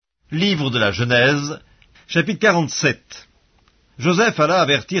Livre de la Genèse, chapitre 47. Joseph alla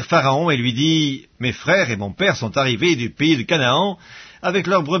avertir Pharaon et lui dit, « Mes frères et mon père sont arrivés du pays de Canaan, avec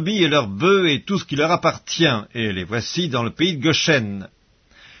leurs brebis et leurs bœufs et tout ce qui leur appartient, et les voici dans le pays de Goshen. »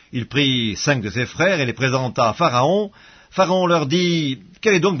 Il prit 5 de ses frères et les présenta à Pharaon. Pharaon leur dit, «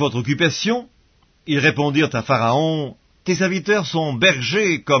 Quelle est donc votre occupation ?» Ils répondirent à Pharaon, « Tes serviteurs sont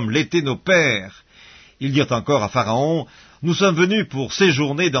bergers comme l'étaient nos pères. » Ils dirent encore à Pharaon, « Nous sommes venus pour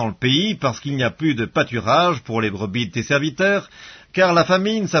séjourner dans le pays, parce qu'il n'y a plus de pâturage pour les brebis de tes serviteurs, car la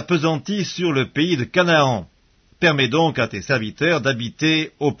famine s'appesantit sur le pays de Canaan. Permets donc à tes serviteurs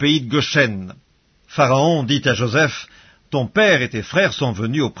d'habiter au pays de Goshen. » Pharaon dit à Joseph, « Ton père et tes frères sont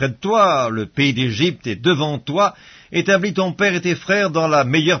venus auprès de toi, le pays d'Égypte est devant toi, établis ton père et tes frères dans la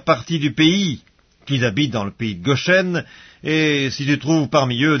meilleure partie du pays, qu'ils habitent dans le pays de Goshen, et si tu trouves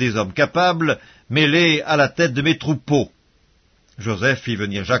parmi eux des hommes capables, mets-les à la tête de mes troupeaux. » Joseph fit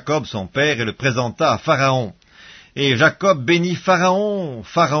venir Jacob, son père, et le présenta à Pharaon. Et Jacob bénit Pharaon.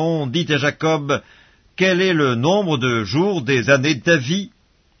 Pharaon dit à Jacob, « Quel est le nombre de jours des années de ta vie ?»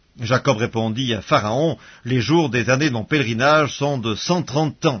 Jacob répondit à Pharaon, « Les jours des années de mon pèlerinage sont de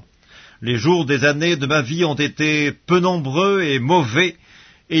 130 ans. Les jours des années de ma vie ont été peu nombreux et mauvais,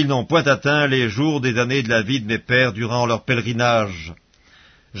 et ils n'ont point atteint les jours des années de la vie de mes pères durant leur pèlerinage. »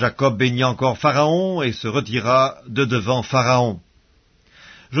 Jacob bénit encore Pharaon et se retira de devant Pharaon.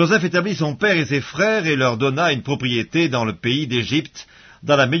 Joseph établit son père et ses frères et leur donna une propriété dans le pays d'Égypte,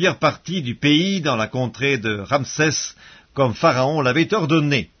 dans la meilleure partie du pays, dans la contrée de Ramsès, comme Pharaon l'avait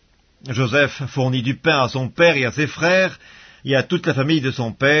ordonné. Joseph fournit du pain à son père et à ses frères, et à toute la famille de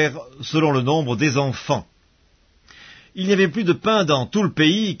son père, selon le nombre des enfants. Il n'y avait plus de pain dans tout le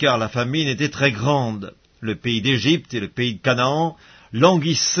pays, car la famine était très grande. Le pays d'Égypte et le pays de Canaan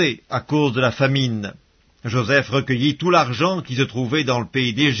languissaient à cause de la famine. Joseph recueillit tout l'argent qui se trouvait dans le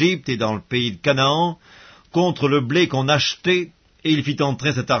pays d'Égypte et dans le pays de Canaan, contre le blé qu'on achetait, et il fit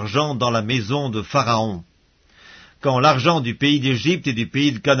entrer cet argent dans la maison de Pharaon. Quand l'argent du pays d'Égypte et du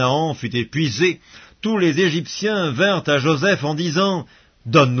pays de Canaan fut épuisé, tous les Égyptiens vinrent à Joseph en disant, «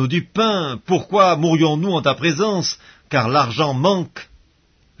 Donne-nous du pain, pourquoi mourions-nous en ta présence, car l'argent manque ?»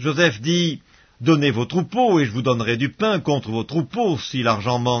 Joseph dit, « Donnez vos troupeaux, et je vous donnerai du pain contre vos troupeaux, si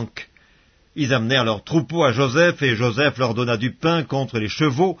l'argent manque. » Ils amenèrent leurs troupeaux à Joseph, et Joseph leur donna du pain contre les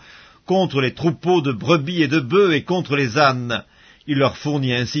chevaux, contre les troupeaux de brebis et de bœufs, et contre les ânes. Il leur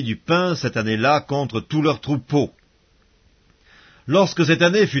fournit ainsi du pain cette année-là contre tous leurs troupeaux. Lorsque cette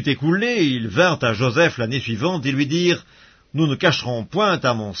année fut écoulée, ils vinrent à Joseph l'année suivante et lui dirent, « Nous ne cacherons point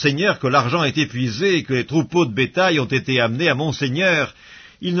à mon seigneur que l'argent est épuisé et que les troupeaux de bétail ont été amenés à mon seigneur.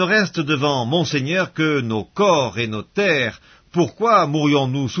 Il ne reste devant mon seigneur que nos corps et nos terres. Pourquoi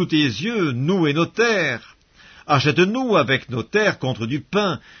mourions-nous sous tes yeux, nous et nos terres? Achète-nous avec nos terres contre du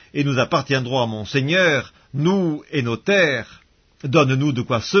pain, et nous appartiendrons à mon seigneur, nous et nos terres. Donne-nous de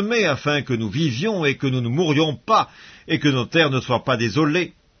quoi semer, afin que nous vivions et que nous ne mourions pas, et que nos terres ne soient pas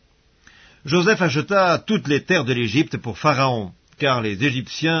désolées. » Joseph acheta toutes les terres de l'Égypte pour Pharaon, car les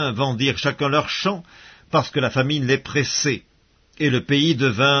Égyptiens vendirent chacun leur champ, parce que la famine les pressait, et le pays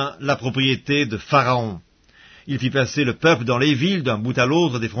devint la propriété de Pharaon. Il fit passer le peuple dans les villes d'un bout à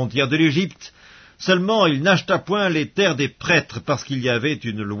l'autre des frontières de l'Égypte. Seulement il n'acheta point les terres des prêtres, parce qu'il y avait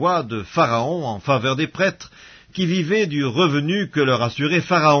une loi de Pharaon en faveur des prêtres, qui vivaient du revenu que leur assurait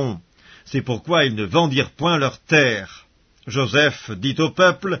Pharaon. C'est pourquoi ils ne vendirent point leurs terres. Joseph dit au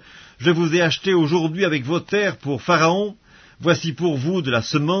peuple, « Je vous ai acheté aujourd'hui avec vos terres pour Pharaon. Voici pour vous de la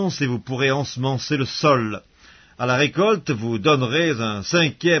semence, et vous pourrez ensemencer le sol. À la récolte, vous donnerez un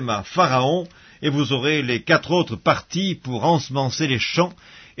 5e à Pharaon, et vous aurez les 4 autres parties pour ensemencer les champs,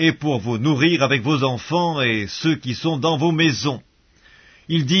 et pour vous nourrir avec vos enfants et ceux qui sont dans vos maisons. »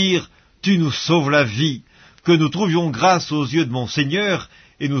 Ils dirent, « Tu nous sauves la vie, que nous trouvions grâce aux yeux de mon Seigneur,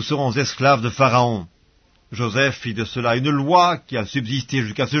 et nous serons esclaves de Pharaon. » Joseph fit de cela une loi qui a subsisté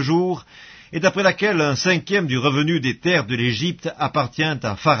jusqu'à ce jour, et d'après laquelle un 5e du revenu des terres de l'Égypte appartient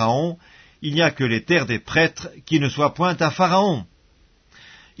à Pharaon. Il n'y a que les terres des prêtres qui ne soient point à Pharaon.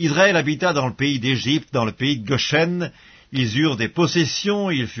 Israël habita dans le pays d'Égypte, dans le pays de Goshen. Ils eurent des possessions,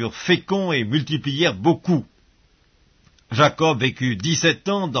 ils furent féconds et multiplièrent beaucoup. Jacob vécut 17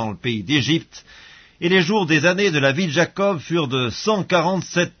 ans dans le pays d'Égypte, et les jours des années de la vie de Jacob furent de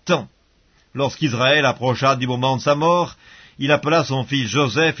 147 ans. Lorsqu'Israël approcha du moment de sa mort, il appela son fils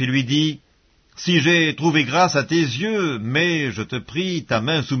Joseph et lui dit, « Si j'ai trouvé grâce à tes yeux, mets, je te prie, ta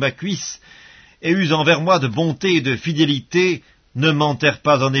main sous ma cuisse, et use envers moi de bonté et de fidélité, ne m'enterre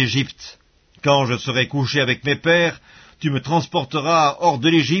pas en Égypte. Quand je serai couché avec mes pères, tu me transporteras hors de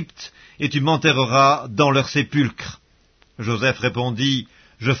l'Égypte, et tu m'enterreras dans leur sépulcre. » Joseph répondit,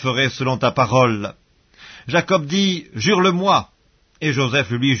 « je ferai selon ta parole. Jacob dit, jure-le-moi, et Joseph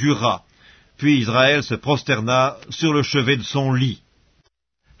le lui jura. Puis Israël se prosterna sur le chevet de son lit.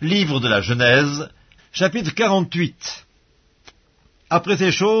 Livre de la Genèse, chapitre 48. Après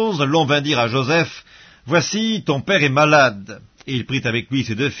ces choses, l'on vint dire à Joseph, voici, ton père est malade. Et il prit avec lui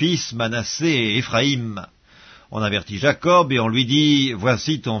ses deux fils, Manassé et Éphraïm. On avertit Jacob, et on lui dit,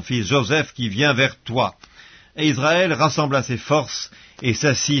 voici ton fils Joseph qui vient vers toi. Et Israël rassembla ses forces, et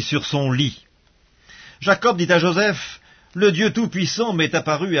s'assit sur son lit. Jacob dit à Joseph, le Dieu Tout-Puissant m'est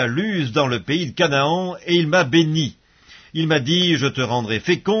apparu à Luz dans le pays de Canaan, et il m'a béni. Il m'a dit, je te rendrai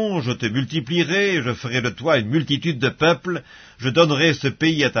fécond, je te multiplierai, je ferai de toi une multitude de peuples, je donnerai ce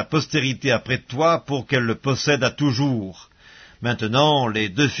pays à ta postérité après toi, pour qu'elle le possède à toujours. Maintenant, les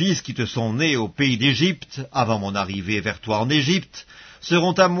deux fils qui te sont nés au pays d'Égypte, avant mon arrivée vers toi en Égypte,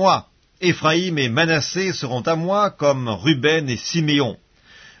 seront à moi. Éphraïm et Manassé seront à moi, comme Ruben et Siméon.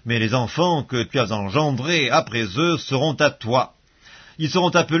 Mais les enfants que tu as engendrés après eux seront à toi. Ils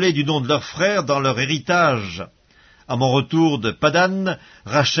seront appelés du nom de leurs frères dans leur héritage. À mon retour de Padan,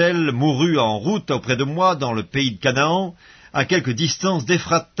 Rachel mourut en route auprès de moi dans le pays de Canaan, à quelque distance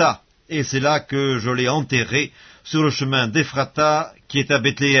d'Éphrata, et c'est là que je l'ai enterrée, sur le chemin d'Éphrata qui est à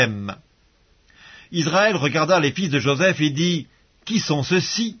Bethléem. Israël regarda les fils de Joseph et dit, « Qui sont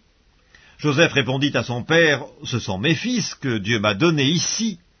ceux-ci » Joseph répondit à son père, « Ce sont mes fils que Dieu m'a donnés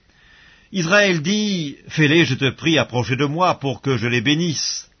ici. » Israël dit, « Fais-les, je te prie, approcher de moi pour que je les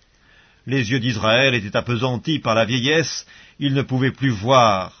bénisse. » Les yeux d'Israël étaient appesantis par la vieillesse, ils ne pouvaient plus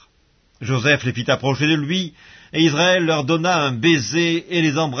voir. Joseph les fit approcher de lui, et Israël leur donna un baiser et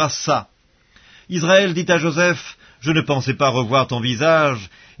les embrassa. Israël dit à Joseph, « Je ne pensais pas revoir ton visage,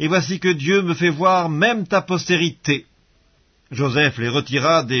 et voici que Dieu me fait voir même ta postérité. » Joseph les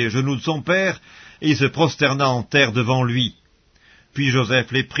retira des genoux de son père, et il se prosterna en terre devant lui. Puis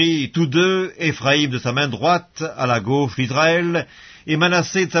Joseph les prit, tous deux, Éphraïm de sa main droite, à la gauche d'Israël, et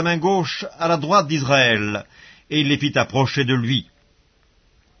Manassé de sa main gauche, à la droite d'Israël, et il les fit approcher de lui.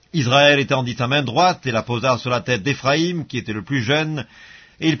 Israël étendit sa main droite et la posa sur la tête d'Éphraïm, qui était le plus jeune,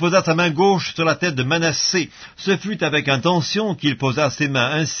 et il posa sa main gauche sur la tête de Manassé. Ce fut avec intention qu'il posa ses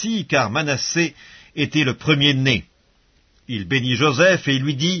mains ainsi, car Manassé était le premier-né. Il bénit Joseph et il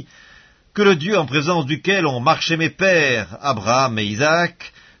lui dit, « Que le Dieu en présence duquel ont marché mes pères, Abraham et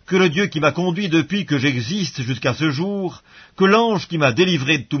Isaac, que le Dieu qui m'a conduit depuis que j'existe jusqu'à ce jour, que l'ange qui m'a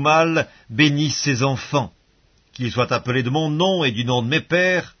délivré de tout mal bénisse ses enfants, qu'ils soient appelés de mon nom et du nom de mes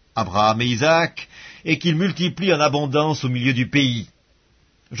pères, Abraham et Isaac, et qu'ils multiplient en abondance au milieu du pays. »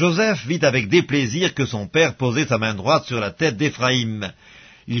 Joseph vit avec déplaisir que son père posait sa main droite sur la tête d'Éphraïm.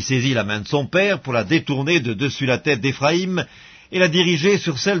 Il saisit la main de son père pour la détourner de dessus la tête d'Éphraïm et la diriger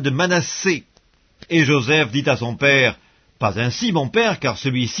sur celle de Manassé. Et Joseph dit à son père, « Pas ainsi, mon père, car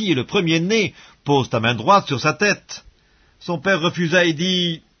celui-ci est le premier-né, pose ta main droite sur sa tête. » Son père refusa et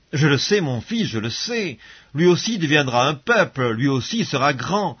dit, « Je le sais, mon fils, je le sais. Lui aussi deviendra un peuple, lui aussi sera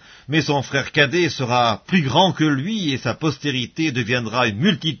grand, mais son frère cadet sera plus grand que lui, et sa postérité deviendra une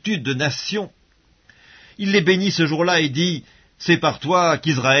multitude de nations. » Il les bénit ce jour-là et dit, « C'est par toi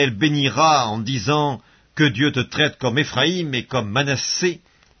qu'Israël bénira en disant, « Que Dieu te traite comme Éphraïm et comme Manassé,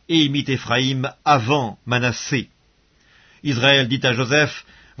 et imite Éphraïm avant Manassé. » Israël dit à Joseph,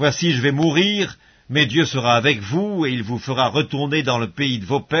 « Voici, je vais mourir, mais Dieu sera avec vous, et il vous fera retourner dans le pays de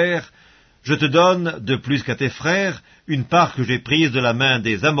vos pères. Je te donne, de plus qu'à tes frères, une part que j'ai prise de la main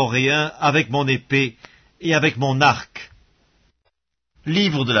des Amoréens avec mon épée et avec mon arc. »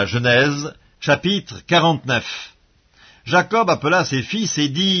 Livre de la Genèse, chapitre 49. Jacob appela ses fils et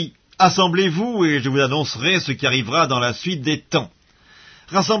dit, « Assemblez-vous, et je vous annoncerai ce qui arrivera dans la suite des temps.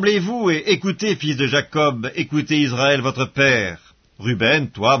 Rassemblez-vous et écoutez, fils de Jacob, écoutez Israël votre père. Ruben,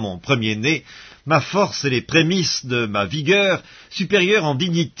 toi, mon premier-né, ma force et les prémices de ma vigueur, supérieur en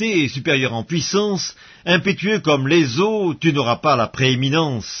dignité et supérieur en puissance, impétueux comme les eaux, tu n'auras pas la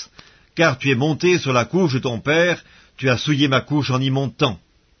prééminence, car tu es monté sur la couche de ton père, tu as souillé ma couche en y montant.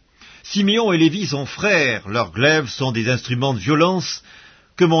 Siméon et Lévi sont frères, leurs glaives sont des instruments de violence,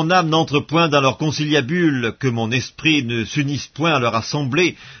 que mon âme n'entre point dans leur conciliabule, que mon esprit ne s'unisse point à leur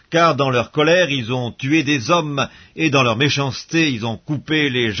assemblée, car dans leur colère ils ont tué des hommes, et dans leur méchanceté ils ont coupé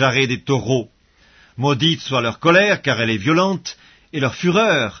les jarrets des taureaux. Maudite soit leur colère, car elle est violente, et leur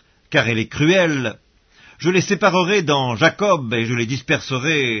fureur, car elle est cruelle. Je les séparerai dans Jacob, et je les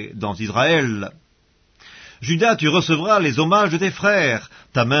disperserai dans Israël. Judas, tu recevras les hommages de tes frères,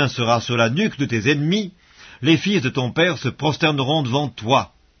 ta main sera sur la nuque de tes ennemis, les fils de ton père se prosterneront devant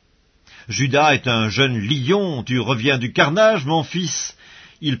toi. Judas est un jeune lion, tu reviens du carnage, mon fils.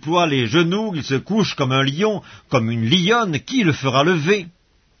 Il ploie les genoux, il se couche comme un lion, comme une lionne, qui le fera lever?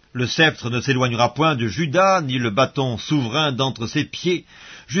 Le sceptre ne s'éloignera point de Juda, ni le bâton souverain d'entre ses pieds,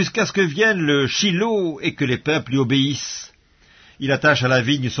 jusqu'à ce que vienne le Shiloh et que les peuples lui obéissent. Il attache à la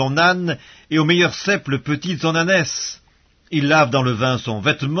vigne son âne, et au meilleur cep le petit de son ânesse. Il lave dans le vin son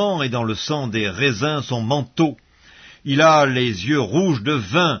vêtement, et dans le sang des raisins son manteau. Il a les yeux rouges de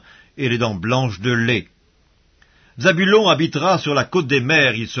vin, et les dents blanches de lait. Zabulon habitera sur la côte des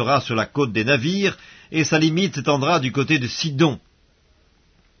mers, il sera sur la côte des navires, et sa limite s'étendra du côté de Sidon.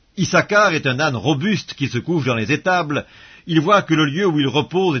 Issachar est un âne robuste qui se couche dans les étables. Il voit que le lieu où il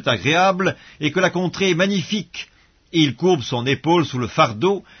repose est agréable, et que la contrée est magnifique. Et il courbe son épaule sous le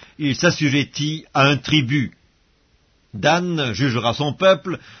fardeau, il s'assujettit à un tribut. Dan jugera son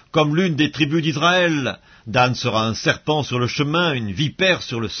peuple comme l'une des tribus d'Israël. Dan sera un serpent sur le chemin, une vipère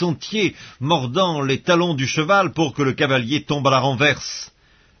sur le sentier, mordant les talons du cheval pour que le cavalier tombe à la renverse.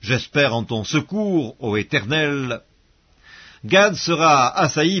 J'espère en ton secours, ô Éternel. Gad sera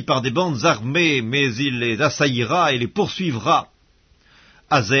assailli par des bandes armées, mais il les assaillira et les poursuivra.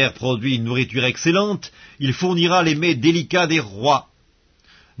 Azer produit une nourriture excellente, il fournira les mets délicats des rois.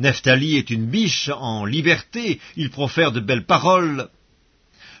 Nephtali est une biche en liberté, il profère de belles paroles.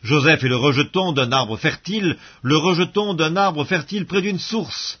 Joseph est le rejeton d'un arbre fertile, le rejeton d'un arbre fertile près d'une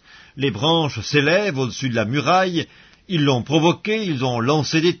source. Les branches s'élèvent au-dessus de la muraille, ils l'ont provoqué, ils ont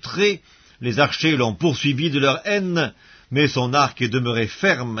lancé des traits, les archers l'ont poursuivi de leur haine, mais son arc est demeuré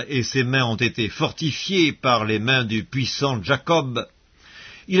ferme, et ses mains ont été fortifiées par les mains du puissant Jacob.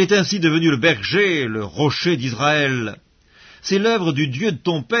 Il est ainsi devenu le berger, le rocher d'Israël. C'est l'œuvre du Dieu de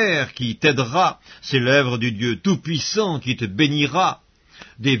ton père qui t'aidera, c'est l'œuvre du Dieu tout-puissant qui te bénira.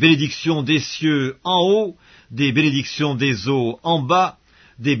 Des bénédictions des cieux en haut, des bénédictions des eaux en bas,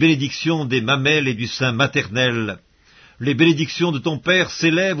 des bénédictions des mamelles et du sein maternel. Les bénédictions de ton père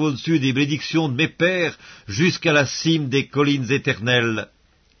s'élèvent au-dessus des bénédictions de mes pères, jusqu'à la cime des collines éternelles.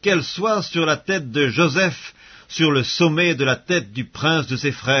 Qu'elles soient sur la tête de Joseph, sur le sommet de la tête du prince de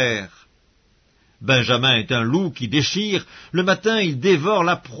ses frères. Benjamin est un loup qui déchire, le matin il dévore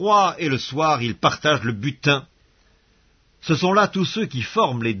la proie, et le soir il partage le butin. Ce sont là tous ceux qui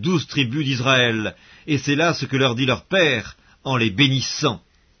forment les 12 tribus d'Israël, et c'est là ce que leur dit leur père, en les bénissant.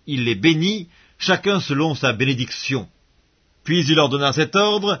 Il les bénit, chacun selon sa bénédiction. Puis il leur donna cet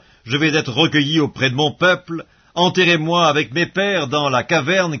ordre, je vais être recueilli auprès de mon peuple, enterrez-moi avec mes pères dans la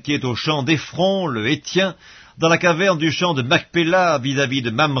caverne qui est au champ d'Ephron, le Hétien, dans la caverne du champ de Macpéla, vis-à-vis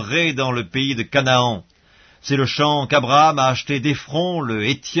de Mamré, dans le pays de Canaan. C'est le champ qu'Abraham a acheté d'Ephron, le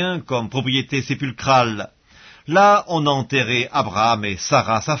Hétien, comme propriété sépulcrale. Là, on a enterré Abraham et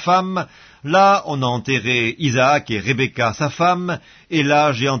Sarah, sa femme. Là, on a enterré Isaac et Rebecca, sa femme. Et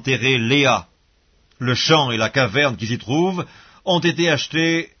là, j'ai enterré Léa. Le champ et la caverne qui s'y trouvent ont été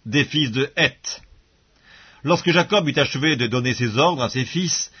achetés des fils de Heth. Lorsque Jacob eut achevé de donner ses ordres à ses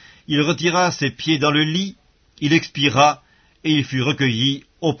fils, il retira ses pieds dans le lit, il expira, et il fut recueilli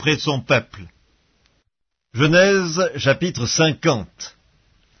auprès de son peuple. Genèse, chapitre 50.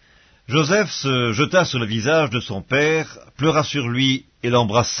 Joseph se jeta sur le visage de son père, pleura sur lui et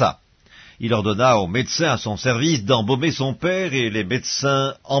l'embrassa. Il ordonna aux médecins à son service d'embaumer son père, et les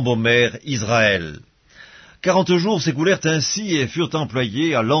médecins embaumèrent Israël. 40 jours s'écoulèrent ainsi et furent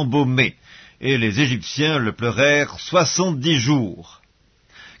employés à l'embaumer, et les Égyptiens le pleurèrent 70 jours.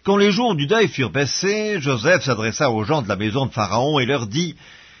 Quand les jours du deuil furent passés, Joseph s'adressa aux gens de la maison de Pharaon et leur dit,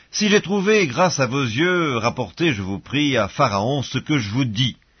 « Si j'ai trouvé grâce à vos yeux, rapportez, je vous prie, à Pharaon ce que je vous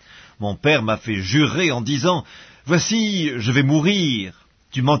dis. Mon père m'a fait jurer en disant, « Voici, je vais mourir.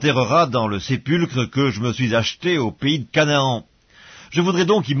 Tu m'enterreras dans le sépulcre que je me suis acheté au pays de Canaan. Je voudrais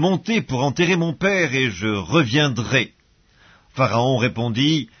donc y monter pour enterrer mon père, et je reviendrai. » Pharaon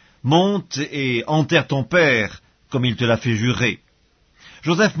répondit, « Monte et enterre ton père, comme il te l'a fait jurer. »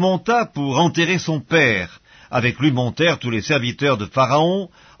 Joseph monta pour enterrer son père. Avec lui montèrent tous les serviteurs de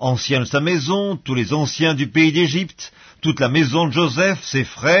Pharaon, anciens de sa maison, tous les anciens du pays d'Égypte, toute la maison de Joseph, ses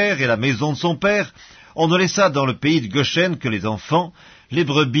frères et la maison de son père. On ne laissa dans le pays de Goshen que les enfants, les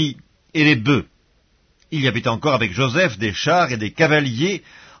brebis et les bœufs. Il y avait encore avec Joseph des chars et des cavaliers,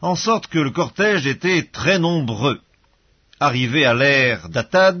 en sorte que le cortège était très nombreux. Arrivés à l'ère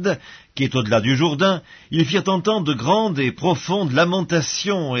d'Atad, qui est au-delà du Jourdain, ils firent entendre de grandes et profondes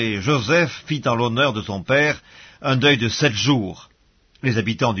lamentations, et Joseph fit en l'honneur de son père un deuil de 7 jours. Les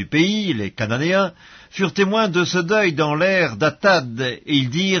habitants du pays, les Cananéens, furent témoins de ce deuil dans l'ère d'Atad, et ils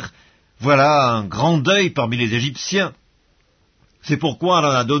dirent, « Voilà un grand deuil parmi les Égyptiens. » C'est pourquoi on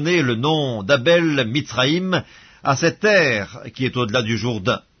en a donné le nom d'Abel Mitzraïm à cette ère qui est au-delà du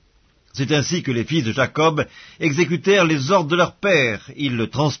Jourdain. C'est ainsi que les fils de Jacob exécutèrent les ordres de leur père. Ils le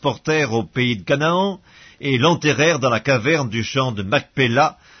transportèrent au pays de Canaan et l'enterrèrent dans la caverne du champ de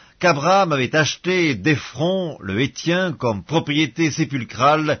Macpéla, qu'Abraham avait acheté d'Ephron, le Héthien, comme propriété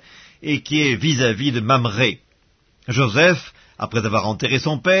sépulcrale, et qui est vis-à-vis de Mamré. Joseph, après avoir enterré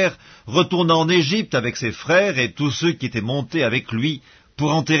son père, retourna en Égypte avec ses frères et tous ceux qui étaient montés avec lui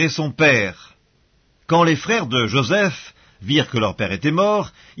pour enterrer son père. Quand les frères de Joseph virent que leur père était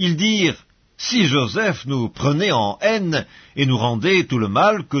mort, ils dirent « Si Joseph nous prenait en haine et nous rendait tout le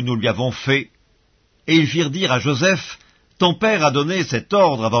mal que nous lui avons fait. » Et ils firent dire à Joseph « Ton père a donné cet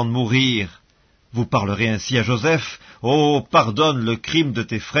ordre avant de mourir. Vous parlerez ainsi à Joseph, « Oh, pardonne le crime de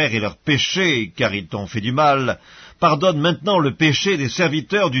tes frères et leurs péchés, car ils t'ont fait du mal. Pardonne maintenant le péché des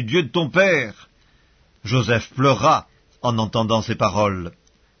serviteurs du Dieu de ton père. » Joseph pleura en entendant ces paroles.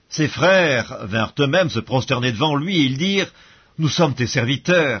 Ses frères vinrent eux-mêmes se prosterner devant lui et ils dirent « Nous sommes tes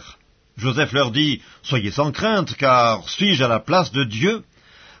serviteurs. » Joseph leur dit « Soyez sans crainte, car suis-je à la place de Dieu?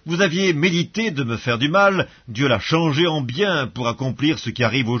 Vous aviez médité de me faire du mal, Dieu l'a changé en bien pour accomplir ce qui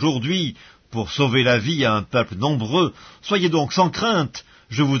arrive aujourd'hui, pour sauver la vie à un peuple nombreux. Soyez donc sans crainte,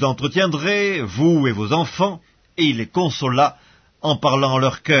 je vous entretiendrai, vous et vos enfants. » Et il les consola en parlant en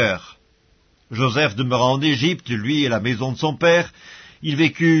leur cœur. Joseph demeura en Égypte, lui et la maison de son père. Il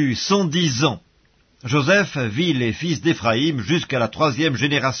vécut 110 ans. Joseph vit les fils d'Éphraïm jusqu'à la 3e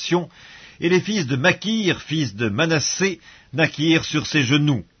génération, et les fils de Makir, fils de Manassé, naquirent sur ses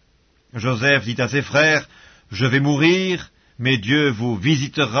genoux. Joseph dit à ses frères, « Je vais mourir, mais Dieu vous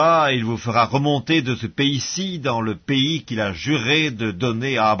visitera et il vous fera remonter de ce pays-ci dans le pays qu'il a juré de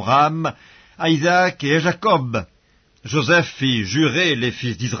donner à Abraham, à Isaac et à Jacob. » Joseph fit jurer les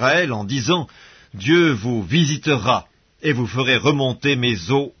fils d'Israël en disant, « Dieu vous visitera et vous ferez remonter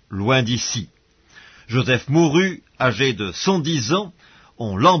mes eaux loin d'ici. » Joseph mourut, âgé de 110 ans,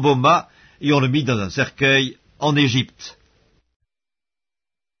 on l'embauma et on le mit dans un cercueil en Égypte.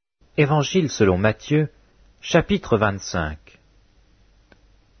 Évangile selon Matthieu, chapitre 25.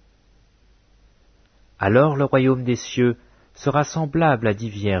 Alors le royaume des cieux sera semblable à 10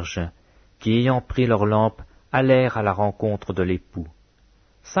 vierges, qui, ayant pris leurs lampes, allèrent à la rencontre de l'époux.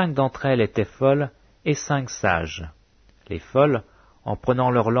 5 d'entre elles étaient folles et 5 sages. Les folles, en prenant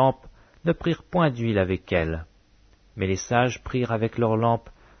leurs lampes, ne prirent point d'huile avec elles, mais les sages prirent avec leurs lampes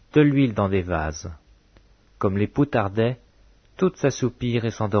de l'huile dans des vases. Comme l'époux tardait, toutes s'assoupirent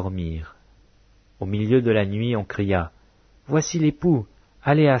et s'endormirent. Au milieu de la nuit, on cria « Voici l'époux,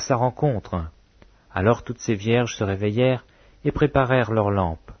 allez à sa rencontre !» Alors toutes ces vierges se réveillèrent et préparèrent leurs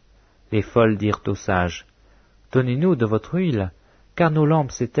lampes. Les folles dirent aux sages « Donnez-nous de votre huile, car nos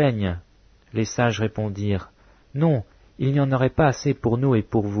lampes s'éteignent. » Les sages répondirent « Non, il n'y en aurait pas assez pour nous et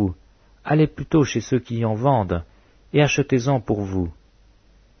pour vous. Allez plutôt chez ceux qui en vendent, et achetez-en pour vous. »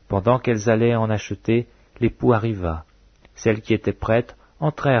 Pendant qu'elles allaient en acheter, l'époux arriva. Celles qui étaient prêtes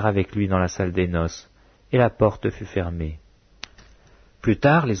entrèrent avec lui dans la salle des noces, et la porte fut fermée. Plus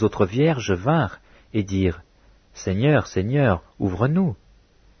tard, les autres vierges vinrent et dirent « Seigneur, Seigneur, ouvre-nous !»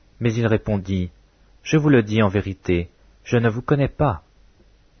 Mais il répondit « Je vous le dis en vérité, je ne vous connais pas.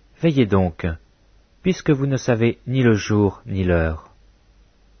 Veillez donc, puisque vous ne savez ni le jour ni l'heure. »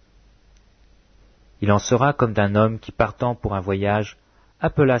 Il en sera comme d'un homme qui, partant pour un voyage,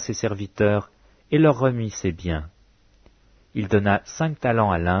 appela ses serviteurs et leur remit ses biens. Il donna 5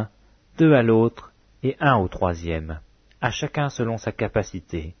 talents à l'un, 2 à l'autre et 1 au 3e, à chacun selon sa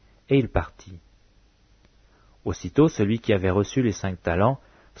capacité, et il partit. Aussitôt celui qui avait reçu les 5 talents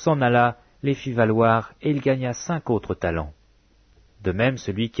s'en alla, les fit valoir, et il gagna 5 autres talents. De même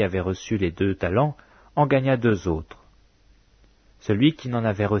celui qui avait reçu les 2 talents en gagna 2 autres. Celui qui n'en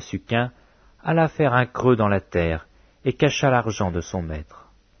avait reçu qu'un alla faire un creux dans la terre, et cacha l'argent de son maître.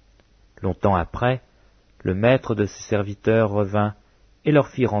 Longtemps après, le maître de ses serviteurs revint et leur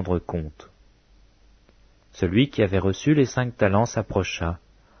fit rendre compte. Celui qui avait reçu les 5 talents s'approcha,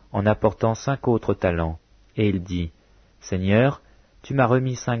 en apportant 5 autres talents, et il dit, « Seigneur, tu m'as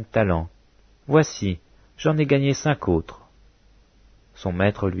remis 5 talents. Voici, j'en ai gagné 5 autres. » Son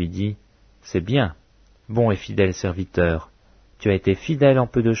maître lui dit, « C'est bien, bon et fidèle serviteur, tu as été fidèle en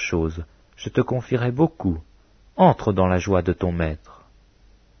peu de choses, je te confierai beaucoup. Entre dans la joie de ton maître. »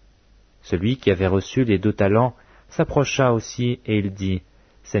 Celui qui avait reçu les 2 talents s'approcha aussi et il dit,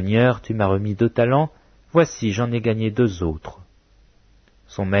 « Seigneur, tu m'as remis 2 talents, voici j'en ai gagné 2 autres. »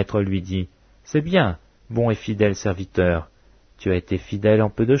 Son maître lui dit, « C'est bien, bon et fidèle serviteur, tu as été fidèle en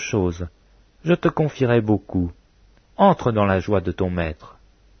peu de choses, je te confierai beaucoup. Entre dans la joie de ton maître. »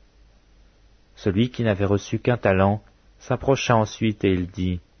 Celui qui n'avait reçu qu'un talent s'approcha ensuite et il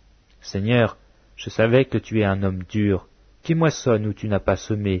dit, « Seigneur, je savais que tu es un homme dur, qui moissonne où tu n'as pas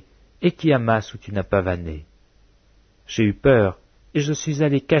semé, et qui amasse où tu n'as pas vanné. J'ai eu peur, et je suis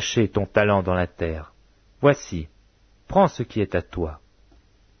allé cacher ton talent dans la terre. Voici, prends ce qui est à toi. »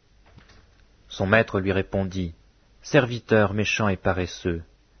 Son maître lui répondit, « Serviteur méchant et paresseux,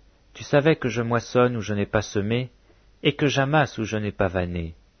 tu savais que je moissonne où je n'ai pas semé, et que j'amasse où je n'ai pas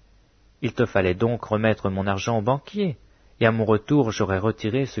vanné. Il te fallait donc remettre mon argent au banquier, et à mon retour j'aurais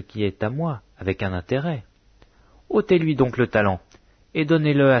retiré ce qui est à moi, avec un intérêt. Ôtez-lui donc le talent, et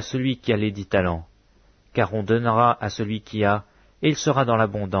donnez-le à celui qui a les 10 talents. Car on donnera à celui qui a, et il sera dans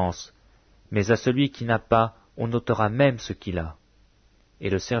l'abondance, mais à celui qui n'a pas, on ôtera même ce qu'il a. Et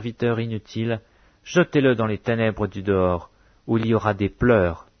le serviteur inutile, jetez-le dans les ténèbres du dehors, où il y aura des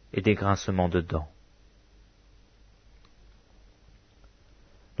pleurs et des grincements de dents.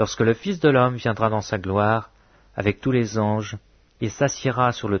 Lorsque le Fils de l'homme viendra dans sa gloire, avec tous les anges, il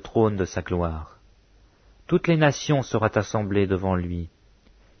s'assiera sur le trône de sa gloire. Toutes les nations seront assemblées devant lui.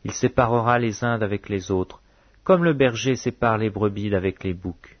 Il séparera les uns d'avec les autres, comme le berger sépare les brebis d'avec les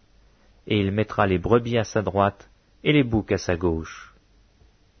boucs. Et il mettra les brebis à sa droite et les boucs à sa gauche.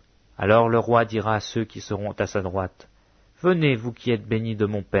 Alors le roi dira à ceux qui seront à sa droite, « Venez, vous qui êtes bénis de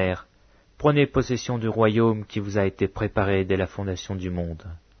mon Père, prenez possession du royaume qui vous a été préparé dès la fondation du monde.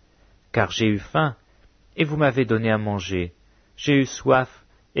 Car j'ai eu faim, et vous m'avez donné à manger, j'ai eu soif,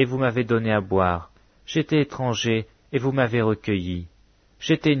 et vous m'avez donné à boire, j'étais étranger, et vous m'avez recueilli,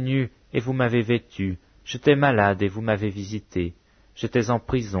 j'étais nu, et vous m'avez vêtu, j'étais malade, et vous m'avez visité, j'étais en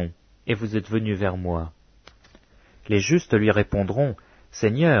prison, et vous êtes venus vers moi. » Les justes lui répondront, «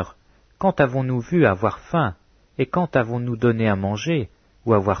 Seigneur, quand avons-nous vu avoir faim, et quand avons-nous donné à manger,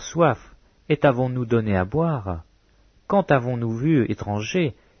 ou avoir soif, et t'avons-nous donné à boire? Quand avons-nous vu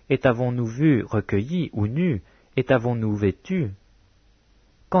étranger, et t'avons-nous vu recueilli ou nu, et t'avons-nous vêtu?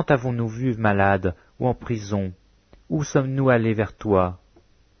 Quand avons-nous vu malade ou en prison? Où sommes-nous allés vers toi? »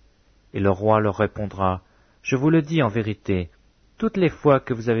 Et le roi leur répondra, « Je vous le dis en vérité, toutes les fois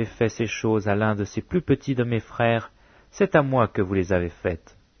que vous avez fait ces choses à l'un de ces plus petits de mes frères, c'est à moi que vous les avez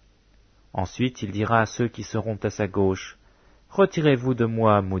faites. » Ensuite il dira à ceux qui seront à sa gauche, « Retirez-vous de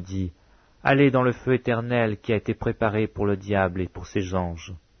moi, maudits, allez dans le feu éternel qui a été préparé pour le diable et pour ses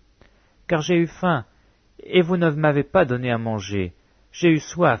anges. Car j'ai eu faim, et vous ne m'avez pas donné à manger, j'ai eu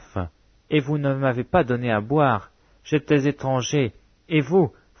soif, et vous ne m'avez pas donné à boire, j'étais étranger, et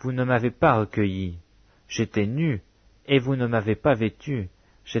vous ne m'avez pas recueilli, j'étais nu, et vous ne m'avez pas vêtu,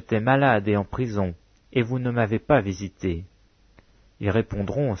 j'étais malade et en prison, et vous ne m'avez pas visité. » Ils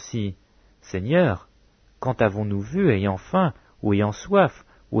répondront aussi, « Seigneur, quand avons-nous vu ayant faim, ou ayant soif,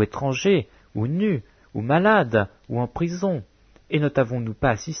 ou étranger, ou nu, ou malade, ou en prison, et ne t'avons-nous pas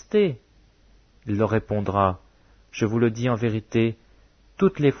assisté ?» Il leur répondra, « Je vous le dis en vérité,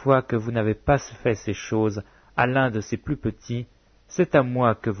 toutes les fois que vous n'avez pas fait ces choses à l'un de ces plus petits, c'est à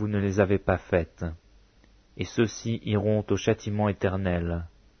moi que vous ne les avez pas faites. » Et ceux-ci iront au châtiment éternel,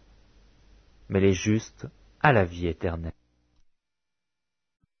 mais les justes à la vie éternelle.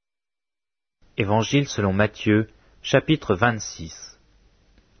 Évangile selon Matthieu, chapitre 26.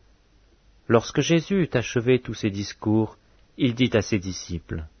 Lorsque Jésus eut achevé tous ses discours, il dit à ses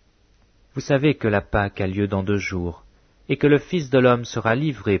disciples, « Vous savez que la Pâque a lieu dans 2 jours, et que le Fils de l'homme sera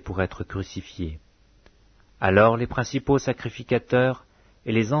livré pour être crucifié. » Alors les principaux sacrificateurs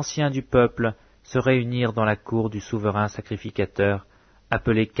et les anciens du peuple se réunirent dans la cour du souverain sacrificateur,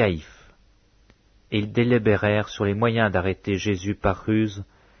 appelé Caïphe. Et ils délibérèrent sur les moyens d'arrêter Jésus par ruse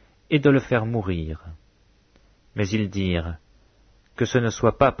et de le faire mourir. Mais ils dirent, « Que ce ne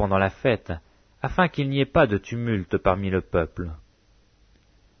soit pas pendant la fête, afin qu'il n'y ait pas de tumulte parmi le peuple. »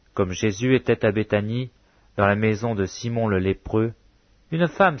 Comme Jésus était à Béthanie, dans la maison de Simon le lépreux, une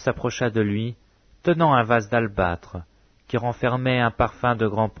femme s'approcha de lui, tenant un vase d'albâtre, qui renfermait un parfum de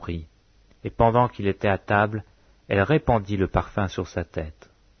grand prix, et pendant qu'il était à table, elle répandit le parfum sur sa tête.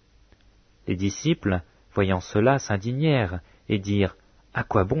 Les disciples, voyant cela, s'indignèrent et dirent, « À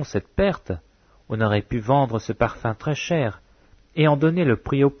quoi bon cette perte? On aurait pu vendre ce parfum très cher, et en donner le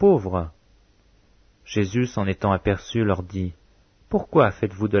prix aux pauvres. » Jésus, s'en étant aperçu, leur dit, « Pourquoi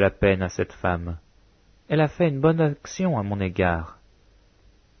faites-vous de la peine à cette femme? Elle a fait une bonne action à mon égard.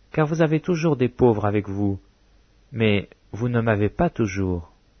 Car vous avez toujours des pauvres avec vous, mais vous ne m'avez pas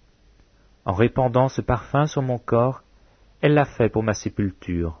toujours. En répandant ce parfum sur mon corps, elle l'a fait pour ma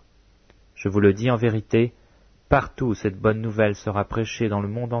sépulture. Je vous le dis en vérité, partout où cette bonne nouvelle sera prêchée dans le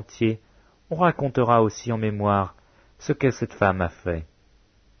monde entier, on racontera aussi en mémoire ce que cette femme a fait. »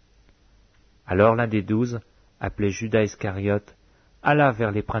 Alors l'un des 12, appelé Judas Iscariote, alla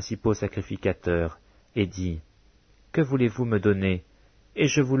vers les principaux sacrificateurs et dit, « Que voulez-vous me donner, et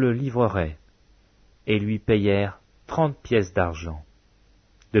je vous le livrerai. » Et lui payèrent 30 pièces d'argent.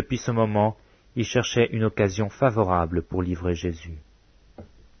 Depuis ce moment, il cherchait une occasion favorable pour livrer Jésus.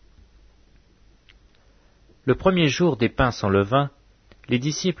 Le premier jour des pains sans levain, Les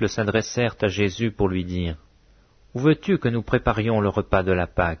disciples s'adressèrent à Jésus pour lui dire, « Où veux-tu que nous préparions le repas de la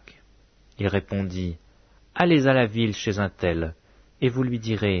Pâque ?» Il répondit, « Allez à la ville chez un tel, et vous lui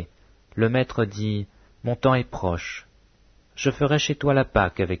direz, « Le Maître dit, mon temps est proche. Je ferai chez toi la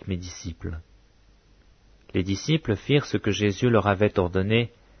Pâque avec mes disciples. » Les disciples firent ce que Jésus leur avait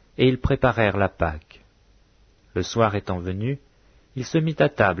ordonné, et ils préparèrent la Pâque. Le soir étant venu, il se mit à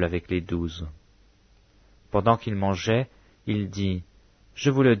table avec les 12. Pendant qu'il mangeait, il dit, « Je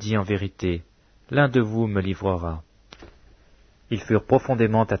vous le dis en vérité, l'un de vous me livrera. » Ils furent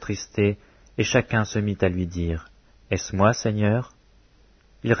profondément attristés, et chacun se mit à lui dire, « Est-ce moi, Seigneur ?»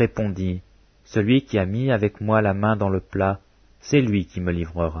 Il répondit, « Celui qui a mis avec moi la main dans le plat, c'est lui qui me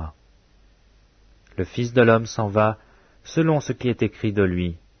livrera. » Le Fils de l'homme s'en va, selon ce qui est écrit de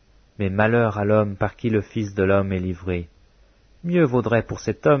lui, mais malheur à l'homme par qui le Fils de l'homme est livré. Mieux vaudrait pour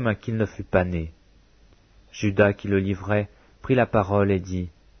cet homme qu'il ne fût pas né. Judas qui le livrait prit la parole et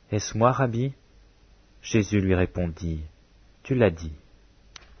dit, « Est-ce moi, Rabbi ?» Jésus lui répondit, « Tu l'as dit. »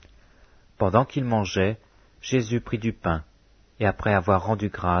 Pendant qu'il mangeait, Jésus prit du pain, et après avoir rendu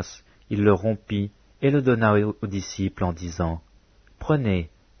grâce, il le rompit et le donna aux disciples en disant, « Prenez,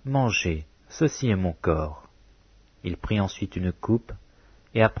 mangez, ceci est mon corps. » Il prit ensuite une coupe,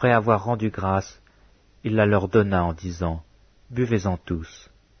 et après avoir rendu grâce, il la leur donna en disant, « Buvez-en tous,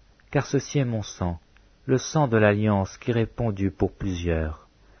 car ceci est mon sang, le sang de l'alliance qui est répandu pour plusieurs,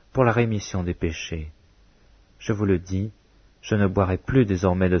 pour la rémission des péchés. Je vous le dis, je ne boirai plus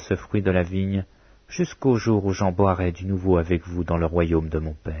désormais de ce fruit de la vigne, jusqu'au jour où j'en boirai du nouveau avec vous dans le royaume de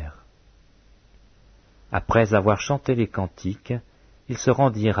mon Père. » Après avoir chanté les cantiques, ils se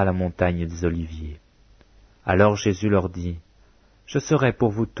rendirent à la montagne des Oliviers. Alors Jésus leur dit, « Je serai pour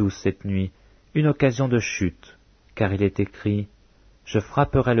vous tous cette nuit une occasion de chute, car il est écrit, « Je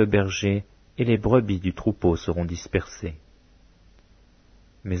frapperai le berger, et les brebis du troupeau seront dispersées. »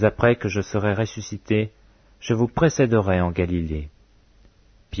 Mais après que je serai ressuscité, je vous précéderai en Galilée.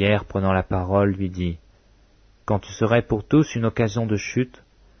 Pierre, prenant la parole, lui dit, « Quand tu serais pour tous une occasion de chute,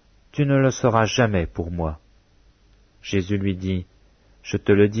 tu ne le seras jamais pour moi. » Jésus lui dit, « Je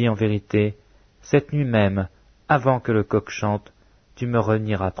te le dis en vérité, cette nuit même, avant que le coq chante, tu me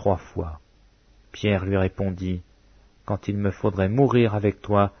renieras 3 fois. » Pierre lui répondit, « Quand il me faudrait mourir avec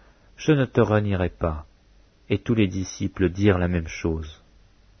toi, je ne te renierai pas. » Et tous les disciples dirent la même chose.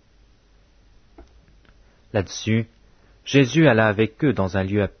 Là-dessus, Jésus alla avec eux dans un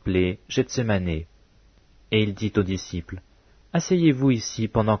lieu appelé Gethsémane, et il dit aux disciples, « Asseyez-vous ici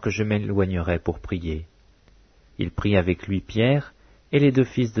pendant que je m'éloignerai pour prier. » Il prit avec lui Pierre et les 2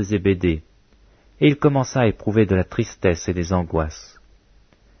 fils de Zébédée, et il commença à éprouver de la tristesse et des angoisses.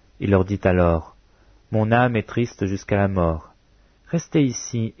 Il leur dit alors, « Mon âme est triste jusqu'à la mort. Restez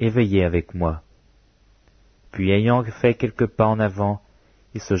ici et veillez avec moi. » Puis ayant fait quelques pas en avant,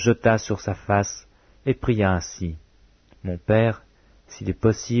 il se jeta sur sa face et pria ainsi, « Mon Père, s'il est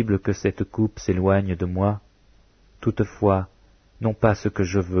possible que cette coupe s'éloigne de moi, toutefois, non pas ce que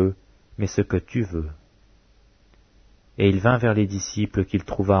je veux, mais ce que tu veux. » Et il vint vers les disciples qu'il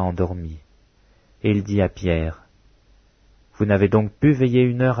trouva endormis, et il dit à Pierre, « Vous n'avez donc pu veiller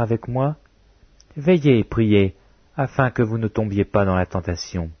 1 heure avec moi? Veillez et priez, afin que vous ne tombiez pas dans la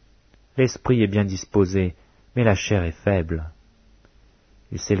tentation. L'esprit est bien disposé, mais la chair est faible. »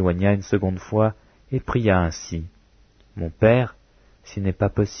 Il s'éloigna une seconde fois, et pria ainsi, « Mon Père, s'il n'est pas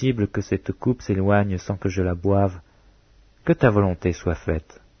possible que cette coupe s'éloigne sans que je la boive, que ta volonté soit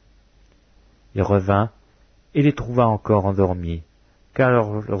faite. » Il revint, et les trouva encore endormis, car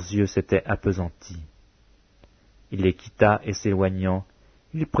leurs yeux s'étaient appesantis. Il les quitta, et s'éloignant,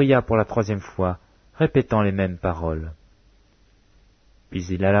 il pria pour la 3e fois, répétant les mêmes paroles. Puis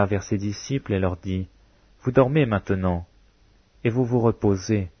il alla vers ses disciples et leur dit, « Vous dormez maintenant, et vous vous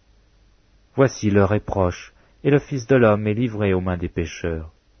reposez. Voici l'heure est proche, et le Fils de l'homme est livré aux mains des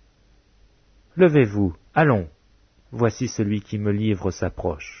pécheurs. Levez-vous, allons, voici celui qui me livre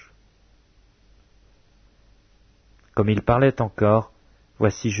s'approche. » Comme il parlait encore,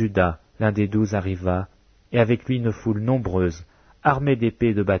 voici Judas, l'un des 12, arriva, et avec lui une foule nombreuse, armée d'épées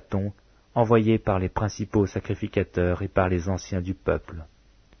et de bâtons, envoyés par les principaux sacrificateurs et par les anciens du peuple.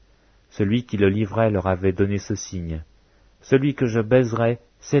 Celui qui le livrait leur avait donné ce signe, « Celui que je baiserai,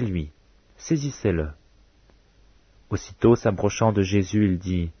 c'est lui. Saisissez-le. » Aussitôt s'approchant de Jésus, il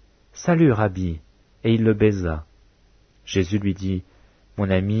dit, « Salut, Rabbi !» et il le baisa. Jésus lui dit, « Mon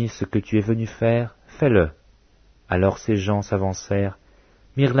ami, ce que tu es venu faire, fais-le. » Alors ces gens s'avancèrent,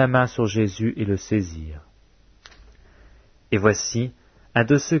 mirent la main sur Jésus et le saisirent. Et voici, un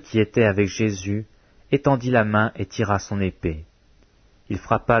de ceux qui étaient avec Jésus étendit la main et tira son épée. Il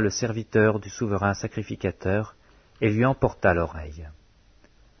frappa le serviteur du souverain sacrificateur et lui emporta l'oreille.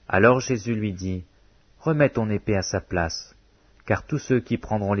 Alors Jésus lui dit, « Remets ton épée à sa place, car tous ceux qui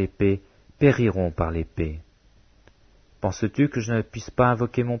prendront l'épée périront par l'épée. Penses-tu que je ne puisse pas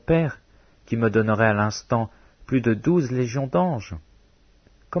invoquer mon Père, qui me donnerait à l'instant plus de 12 légions d'anges?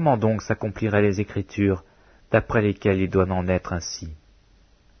 Comment donc s'accompliraient les Écritures, d'après lesquelles il doit en être ainsi? »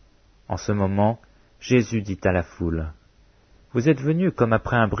 En ce moment, Jésus dit à la foule, « Vous êtes venus comme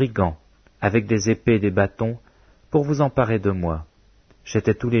après un brigand, avec des épées et des bâtons, pour vous emparer de moi.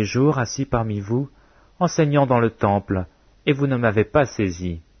 J'étais tous les jours assis parmi vous, enseignant dans le temple, et vous ne m'avez pas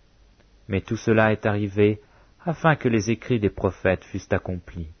saisi. Mais tout cela est arrivé afin que les écrits des prophètes fussent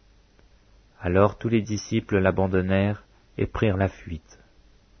accomplis. » Alors tous les disciples l'abandonnèrent et prirent la fuite.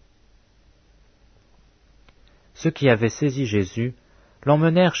 Ceux qui avaient saisi Jésus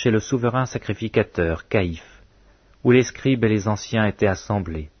l'emmenèrent chez le souverain sacrificateur, Caïphe, où les scribes et les anciens étaient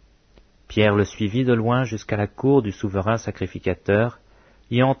assemblés. Pierre le suivit de loin jusqu'à la cour du souverain sacrificateur,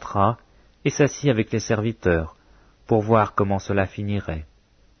 y entra et s'assit avec les serviteurs, pour voir comment cela finirait.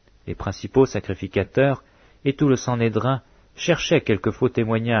 Les principaux sacrificateurs et tout le Sanhédrin cherchaient quelques faux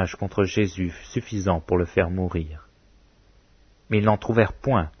témoignages contre Jésus suffisants pour le faire mourir. Mais ils n'en trouvèrent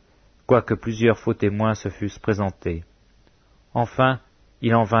point, quoique plusieurs faux témoins se fussent présentés. Enfin,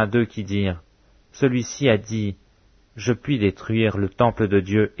 il en vint 2 qui dirent, « Celui-ci a dit, je puis détruire le temple de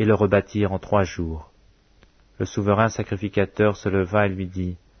Dieu et le rebâtir en 3 jours. » Le souverain sacrificateur se leva et lui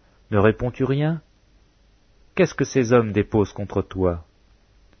dit, « Ne réponds-tu rien? Qu'est-ce que ces hommes déposent contre toi? »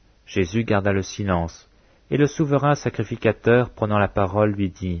 Jésus garda le silence, et le souverain sacrificateur, prenant la parole, lui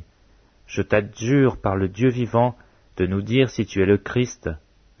dit, « Je t'adjure par le Dieu vivant de nous dire si tu es le Christ,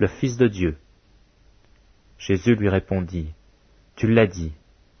 le Fils de Dieu. » Jésus lui répondit, « Tu l'as dit.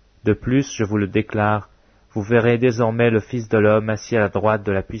 De plus, je vous le déclare, vous verrez désormais le Fils de l'homme assis à la droite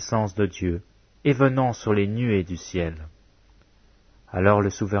de la puissance de Dieu, et venant sur les nuées du ciel. » Alors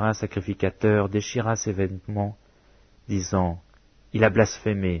le souverain sacrificateur déchira ses vêtements, disant, « Il a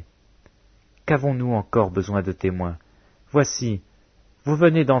blasphémé. Qu'avons-nous encore besoin de témoins? Voici, vous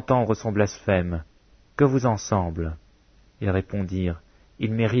venez d'entendre son blasphème. Que vous en semble? » Ils répondirent, «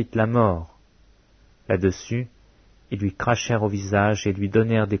 Il mérite la mort. » Là-dessus, ils lui crachèrent au visage et lui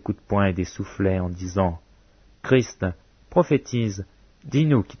donnèrent des coups de poing et des soufflets en disant, « Christ, prophétise,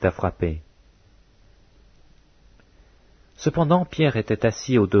 dis-nous qui t'a frappé. » Cependant Pierre était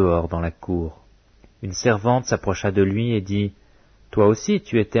assis au dehors dans la cour. Une servante s'approcha de lui et dit, « Toi aussi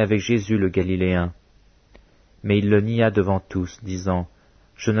tu étais avec Jésus le Galiléen. » Mais il le nia devant tous, disant,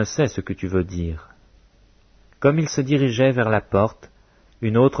 « Je ne sais ce que tu veux dire. » Comme il se dirigeait vers la porte,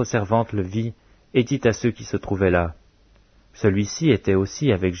 une autre servante le vit et dit à ceux qui se trouvaient là, « Celui-ci était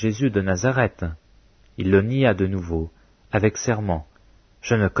aussi avec Jésus de Nazareth. » Il le nia de nouveau, avec serment, «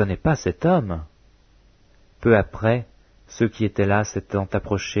 Je ne connais pas cet homme. » Peu après, ceux qui étaient là s'étant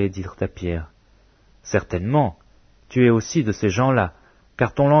approchés dirent à Pierre, « Certainement, tu es aussi de ces gens-là,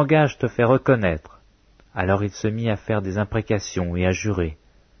 car ton langage te fait reconnaître. » Alors il se mit à faire des imprécations et à jurer,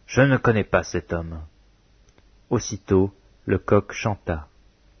 « Je ne connais pas cet homme. » Aussitôt, le coq chanta.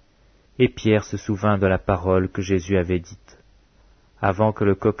 Et Pierre se souvint de la parole que Jésus avait dite, « Avant que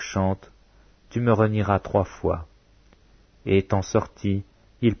le coq chante, tu me renieras 3 fois. » Et étant sorti,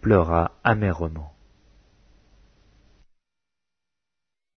 il pleura amèrement.